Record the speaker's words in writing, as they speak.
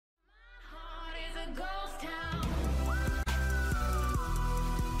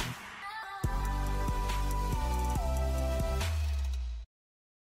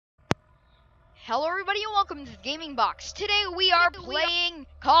Hello everybody and welcome to the Gaming Box. Today we are playing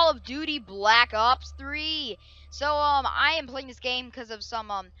Call of Duty Black Ops 3. So I am playing this game because of some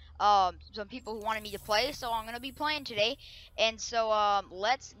people who wanted me to play, so I'm going to be playing today. And so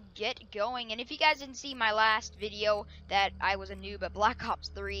let's get going. And if you guys didn't see my last video that I was a noob at Black Ops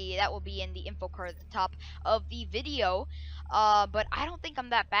 3, that will be in the info card at the top of the video. But I don't think I'm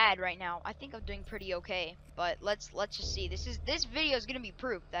that bad right now. I think I'm doing pretty okay. But let's just see. This video is gonna be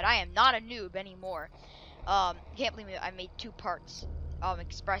proof that I am not a noob anymore. Can't believe I made 2 parts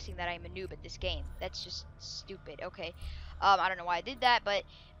expressing that I'm a noob at this game. That's just stupid. Okay. I don't know why I did that, but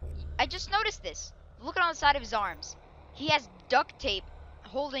I just noticed this. Look on the side of his arms. He has duct tape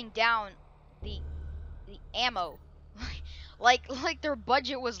holding down the ammo. like their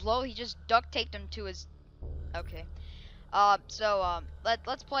budget was low. He just duct taped them to his. Okay. Let's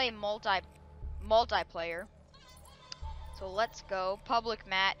play multiplayer. So let's go public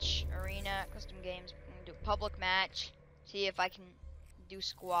match, arena, custom games. I'm gonna do public match. See if I can do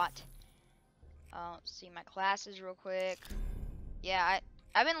squat. Let's see my classes real quick. Yeah,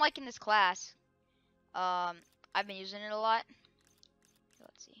 I've been liking this class. I've been using it a lot.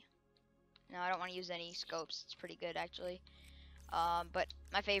 Let's see. No, I don't want to use any scopes. It's pretty good actually. But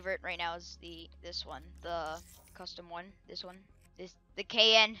my favorite right now is this one, the custom one. The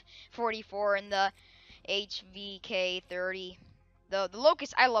KN44 and the HVK30. The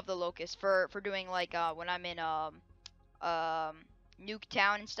Locust, I love the Locust for doing like when I'm in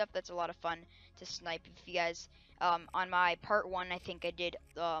Nuketown and stuff. That's a lot of fun to snipe. If you guys on my part 1, I think I did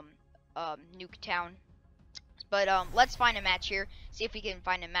Nuketown. But let's find a match here. See if we can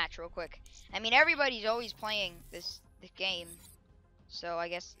find a match real quick. I mean, everybody's always playing this game. So I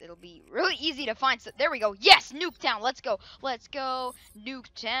guess it'll be really easy to find. So there we go. Yes, Nuketown. Let's go. Let's go.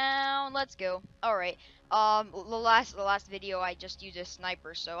 Nuketown. Let's go. All right. The last video I just used a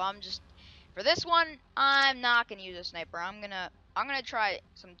sniper. So I'm just for this one I'm not gonna use a sniper. I'm gonna try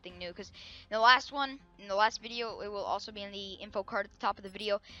something new because in the last video, it will also be in the info card at the top of the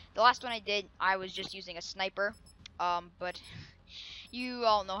video. The last one I did, I was just using a sniper. But you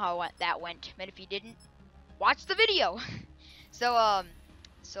all know how that went. But if you didn't, watch the video. So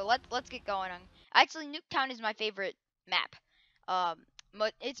let's get going on. Actually, Nuketown is my favorite map.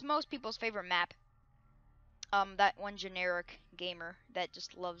 It's most people's favorite map. That one generic gamer that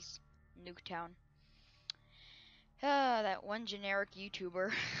just loves Nuketown. That one generic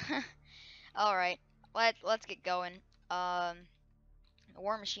YouTuber. All right, let's get going.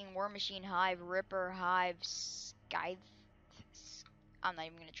 War Machine, Hive, Ripper, Hive, Scythe. I'm not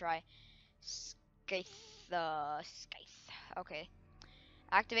even gonna try. Scythe. Okay.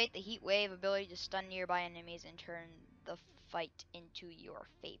 Activate the heat wave ability to stun nearby enemies and turn the fight into your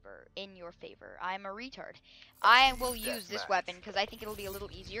favor. I'm a retard. I will use this weapon because I think it'll be a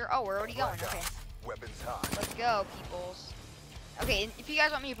little easier. Oh, we're already going. Okay. Let's go, peoples. Okay, and if you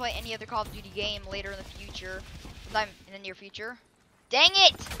guys want me to play any other Call of Duty game later in the future, sometime in the near future, dang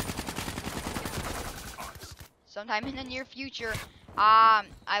it! Sometime in the near future, I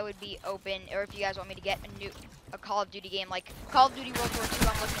would be open, or if you guys want me to get a Call of Duty game like Call of Duty World War II,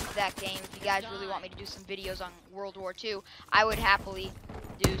 I'm looking into that game. If you guys really want me to do some videos on World War II, I would happily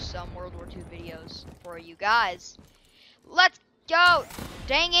do some World War II videos for you guys. Let's go!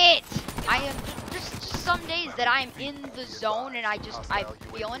 Dang it! I am just some days that I'm in the zone and I'm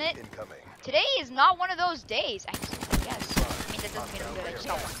feeling it. Today is not one of those days. I guess. I mean, that doesn't mean I'm good. I just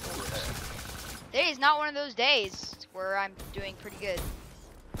got one. Today is not one of those days where I'm doing pretty good.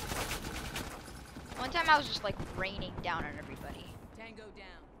 One time I was just like raining down on everybody. Tango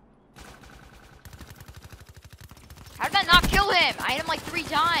down. How did that not kill him? I hit him like 3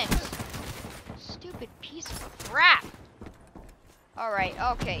 times. Stupid piece of crap. All right,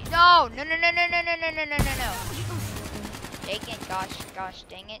 okay. No. Dang it, gosh,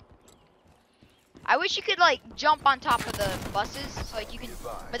 dang it. I wish you could like jump on top of the buses so like you can,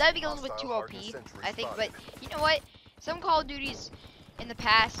 but that'd be a little bit too OP, I think. But you know what? Some Call of Duties in the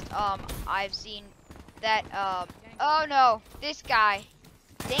past, I've seen that, oh no, this guy.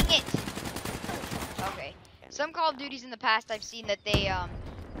 Dang it. Okay. Some Call of Duties in the past, I've seen that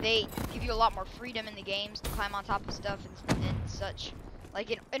they give you a lot more freedom in the games to climb on top of stuff and such. Like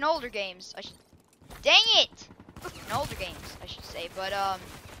in older games, dang it! In older games, I should say. But,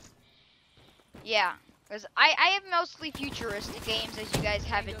 yeah. Because I have mostly futuristic games, as you guys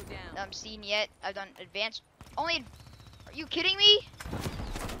haven't seen yet. I've done advanced, are you kidding me?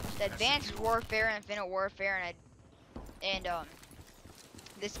 Advanced Warfare and Infinite Warfare and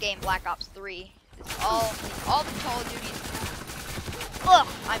this game Black Ops 3. It's all the Call of Duties. Ugh,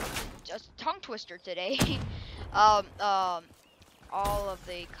 I'm just tongue twister today. um, um, all of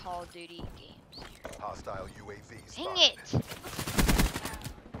the Call of Duty games. Hostile UAV Dang spotted. it!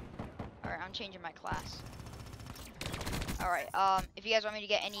 Alright, I'm changing my class. Alright, if you guys want me to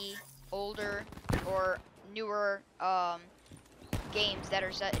get any older or newer, games that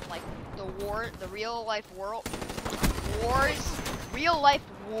are set in, like, the real life real life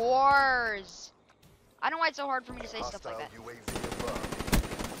wars. I don't know why it's so hard for me to say stuff like that. UAV above.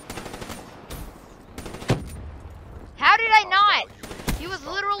 How did I not? Hostile UAV He was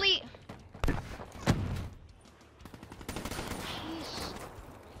spotted. literally... Jeez.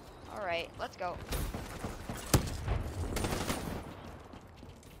 Alright, let's go.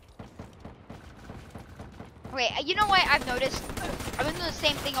 Okay, you know what I've noticed? I've been doing the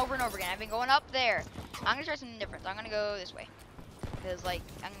same thing over and over again. I've been going up there. I'm gonna try something different. So I'm gonna go this way. Because, like,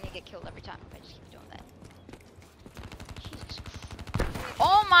 I'm gonna get killed every time if I just keep doing that. Jesus Christ.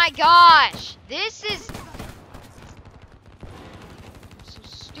 Oh my gosh! This is... I'm so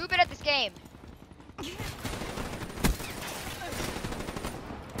stupid at this game.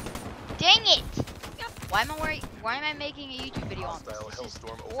 Dang it! Why am I making a YouTube video on this? Hostile This is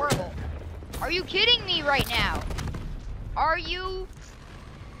Hellstorm horrible. overhead. Are you kidding me right now? Are you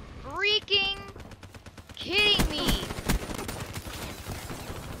freaking kidding me?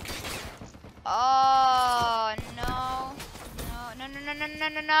 Oh no.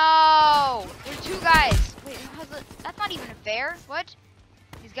 No. There's two guys. Wait, that's not even fair. What?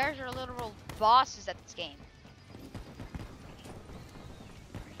 These guys are literal bosses at this game.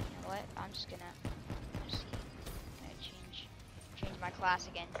 You know what? I'm just gonna change my class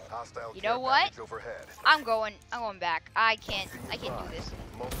again. Hostile You care know what? package overhead. I'm going back. I can't do this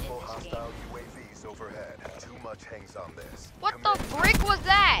Multiple in this game. hostile UAVs overhead. Too much hangs on this. What the frick was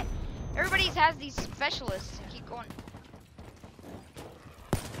that? Everybody has these specialists and keep going.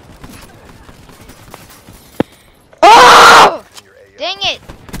 Oh! In your AO. Dang it!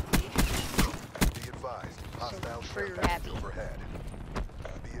 Be advised. Hostile So care trigger package happy. overhead.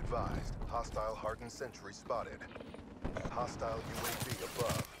 Be advised. Hostile hardened sentry spotted. Hostile UAV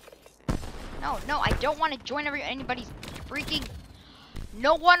above. No, I don't want to join anybody's freaking...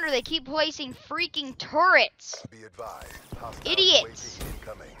 No wonder they keep placing freaking turrets. Be advised. Hostile Idiots. UAV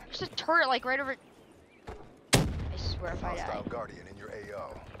incoming. There's a turret like right over... I swear if I die. Hostile Guardian in your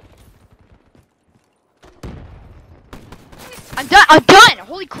AO. I'm done!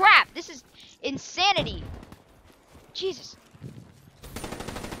 Holy crap! This is insanity. Jesus.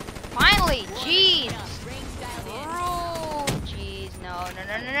 Finally! Jeez! Oh, jeez. No.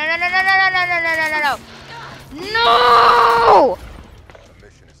 No! The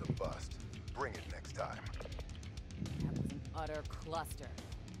mission is a bust. Bring it next time. That was an utter cluster.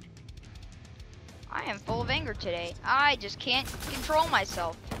 I am full of anger today. I just can't control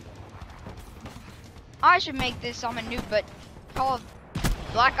myself. I should make this, I'm a noob, but call it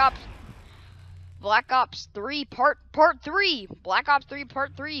Black Ops 3 part 3. Black Ops 3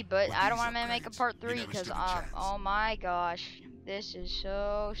 part 3, but I don't want to make a part 3 because oh my gosh, this is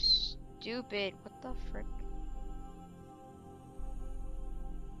so stupid. What the frick?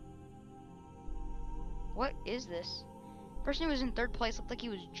 What is this? Person who was in third place looked like he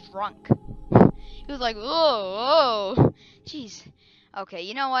was drunk. He was like, oh, jeez. Okay,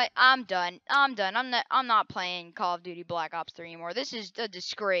 you know what? I'm done. I'm not playing Call of Duty Black Ops 3 anymore. This is a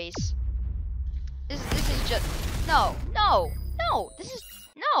disgrace. This is just no. This is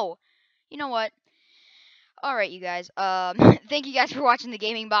no. You know what? All right, you guys. Thank you guys for watching the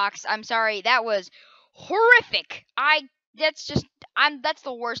gaming box. I'm sorry that was horrific. That's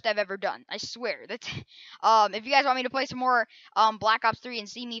the worst I've ever done. I swear. That's if you guys want me to play some more Black Ops 3 and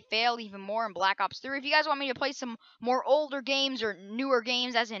see me fail even more in Black Ops 3, if you guys want me to play some more older games or newer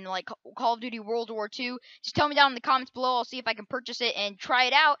games as in like Call of Duty World War II, just tell me down in the comments below. I'll see if I can purchase it and try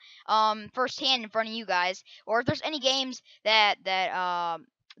it out firsthand in front of you guys. Or if there's any games that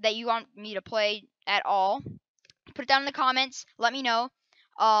you want me to play at all, put it down in the comments. Let me know.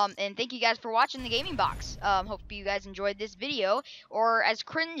 And thank you guys for watching the gaming box. Hope you guys enjoyed this video, or as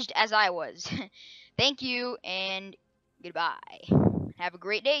cringed as I was. Thank you, and goodbye. Have a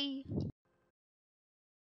great day.